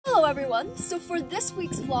everyone, so for this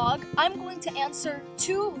week's vlog, I'm going to answer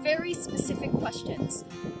two very specific questions.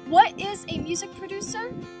 What is a music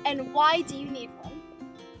producer, and why do you need one?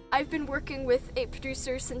 I've been working with a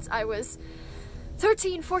producer since I was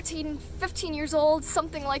 13, 14, 15 years old,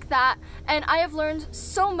 something like that, and I have learned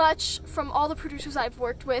so much from all the producers I've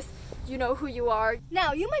worked with. You know who you are.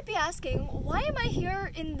 Now, you might be asking, why am I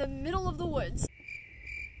here in the middle of the woods?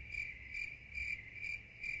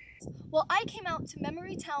 Well, I came out to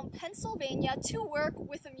Memorytown, Pennsylvania to work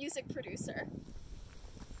with a music producer.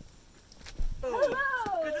 Oh,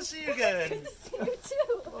 hello! Good to see you again! Good to see you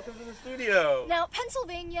too! Welcome to the studio! Now,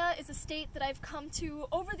 Pennsylvania is a state that I've come to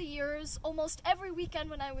over the years, almost every weekend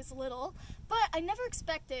when I was little, but I never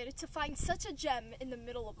expected to find such a gem in the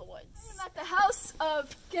middle of the woods. I'm at the house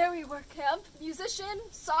of Gary Werkamp, musician,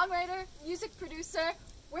 songwriter, music producer.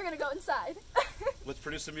 We're gonna go inside. Let's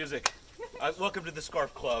produce some music. Welcome to the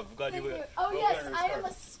Scarf Club. Glad Thank you. you. Oh yes, I am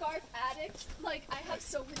a scarf addict. Like, I have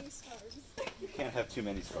so many scarves. You can't have too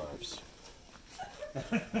many scarves.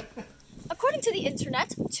 According to the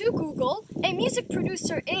internet, to Google, a music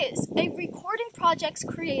producer is a recording project's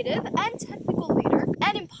creative and technical leader,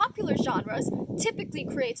 and in popular genres, typically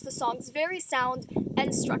creates the song's very sound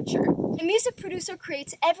and structure. A music producer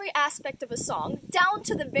creates every aspect of a song, down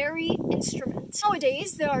to the very instrument.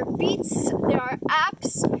 Nowadays, there are beats, there are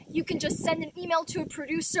apps, you can just send an email to a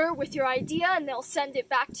producer with your idea and they'll send it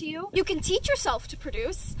back to you. You can teach yourself to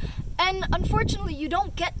produce, and unfortunately, you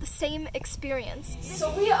don't get the same experience.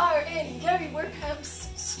 So we are in Gary Werkamp's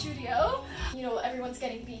studio. You know, everyone's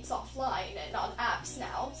getting beats offline and on apps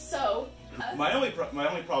now, so... My only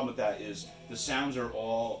problem with that is the sounds are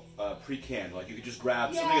all pre-canned. Like, you could just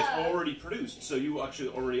grab something that's already produced. So you actually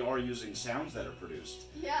already are using sounds that are produced.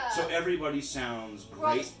 Yeah. So everybody sounds great. We're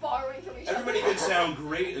all just borrowing from each other. Everybody can sound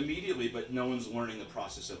great immediately, but no one's learning the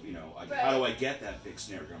process of, you know, like, how do I get that big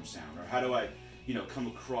snare drum sound? Or how do I, you know, come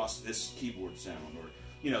across this keyboard sound? Or,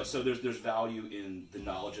 you know, so there's value in the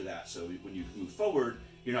knowledge of that. So when you move forward,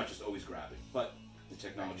 you're not just always grabbing. But the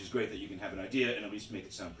technology is great that you can have an idea and at least make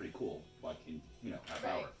it sound pretty cool, like in, you know, half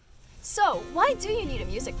hour. So, why do you need a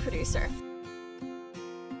music producer?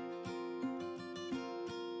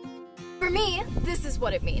 For me, this is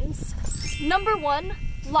what it means. Number one,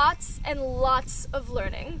 lots and lots of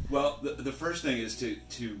learning. Well, the first thing is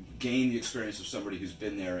to gain the experience of somebody who's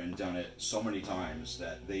been there and done it so many times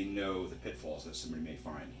that they know the pitfalls that somebody may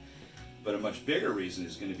find. But a much bigger reason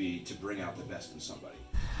is going to be to bring out the best in somebody.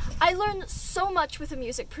 I learned so much with a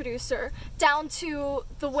music producer, down to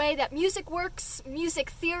the way that music works, music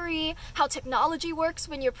theory, how technology works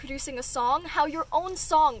when you're producing a song, how your own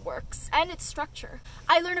song works, and its structure.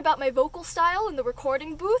 I learned about my vocal style in the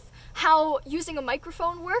recording booth, how using a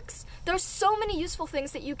microphone works. There's so many useful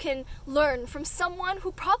things that you can learn from someone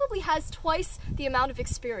who probably has twice the amount of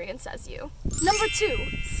experience as you. Number two,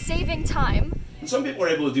 saving time. And some people are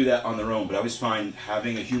able to do that on their own, but I always find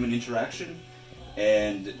having a human interaction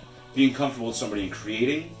and being comfortable with somebody and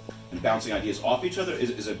creating and bouncing ideas off each other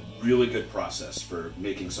is a really good process for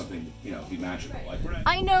making something, you know, be magical. Like,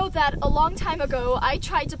 I know that a long time ago I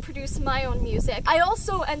tried to produce my own music. I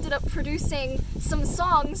also ended up producing some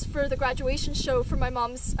songs for the graduation show for my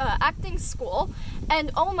mom's acting school, and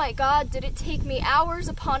oh my god, did it take me hours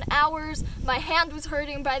upon hours. My hand was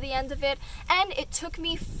hurting by the end of it, and it took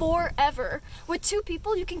me forever. With two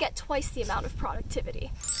people, you can get twice the amount of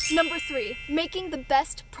productivity. Number three, making the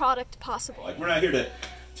best product possible. Like, we're not here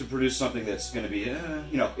to produce something that's going to be,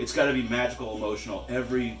 you know, it's got to be magical, emotional.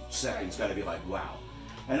 Every second's got to be like, wow.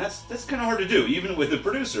 And that's kind of hard to do, even with the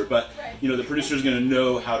producer. But, you know, the producer's going to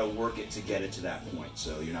know how to work it to get it to that point.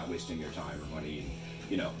 So you're not wasting your time or money. And,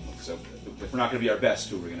 you know, so if we're not going to be our best,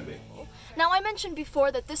 who are we going to be? Now, I mentioned before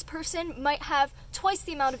that this person might have twice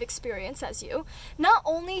the amount of experience as you. Not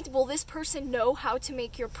only will this person know how to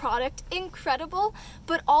make your product incredible,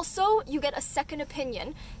 but also you get a second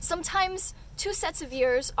opinion. Sometimes 2 sets of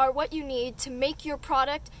ears are what you need to make your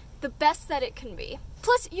product the best that it can be.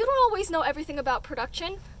 Plus, you don't always know everything about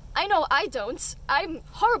production. I know I don't. I'm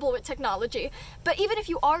horrible with technology. But even if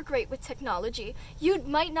you are great with technology, you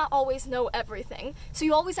might not always know everything. So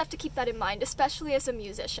you always have to keep that in mind, especially as a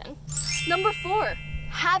musician. Number four,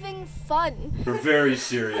 having fun. We're very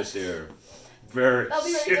serious here. Very That'll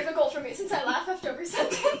be very difficult for me since I laugh after every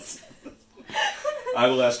sentence. I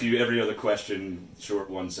will ask you every other question, short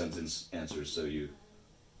one-sentence answers, so you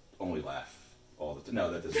only laugh all the time.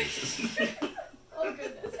 No, that doesn't exist. Oh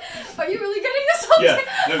goodness. Are you really getting this on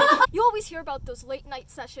Yeah. You always hear about those late night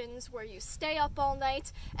sessions where you stay up all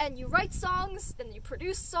night and you write songs, then you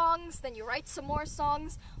produce songs, then you write some more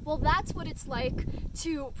songs. Well, that's what it's like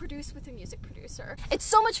to produce with a music producer. It's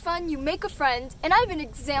so much fun, you make a friend, and I have an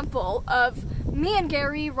example of me and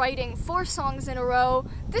Gary writing 4 songs in a row.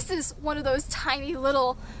 This is one of those tiny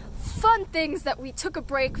little fun things that we took a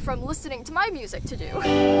break from listening to my music to do.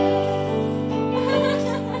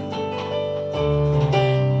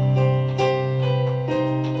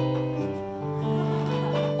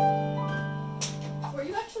 Were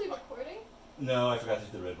you actually recording? No, I forgot to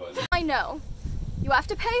hit the red button. I know. You have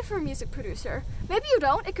to pay for a music producer. Maybe you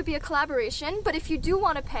don't, it could be a collaboration, but if you do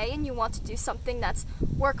want to pay and you want to do something that's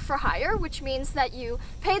work for hire, which means that you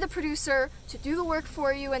pay the producer to do the work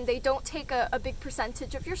for you and they don't take a big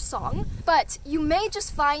percentage of your song, but you may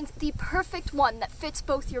just find the perfect one that fits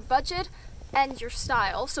both your budget and your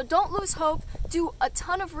style. So don't lose hope, do a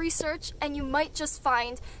ton of research, and you might just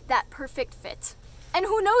find that perfect fit. And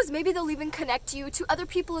who knows, maybe they'll even connect you to other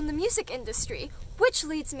people in the music industry, which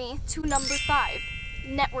leads me to number 5,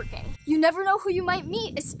 networking. You never know who you might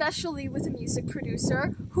meet, especially with a music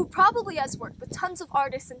producer who probably has worked with tons of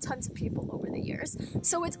artists and tons of people over the years.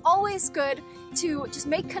 So it's always good to just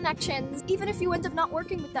make connections, even if you end up not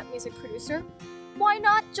working with that music producer. Why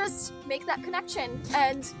not just make that connection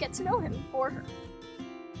and get to know him or her?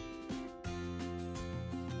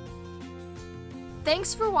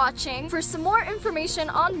 Thanks for watching. For some more information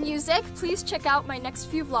on music, please check out my next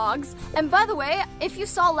few vlogs. And by the way, if you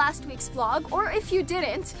saw last week's vlog, or if you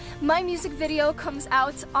didn't, my music video comes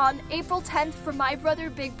out on April 10th for My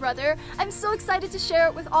Brother, Big Brother. I'm so excited to share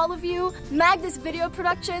it with all of you. Magnus Video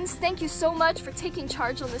Productions, thank you so much for taking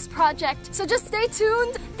charge on this project. So just stay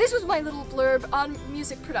tuned. This was my little blurb on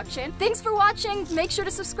music production. Thanks for watching. Make sure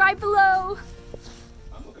to subscribe below.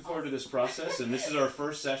 I'm looking forward to this process, and this is our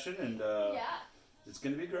first session, and Yeah. it's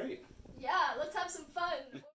going to be great. Yeah, let's have some fun.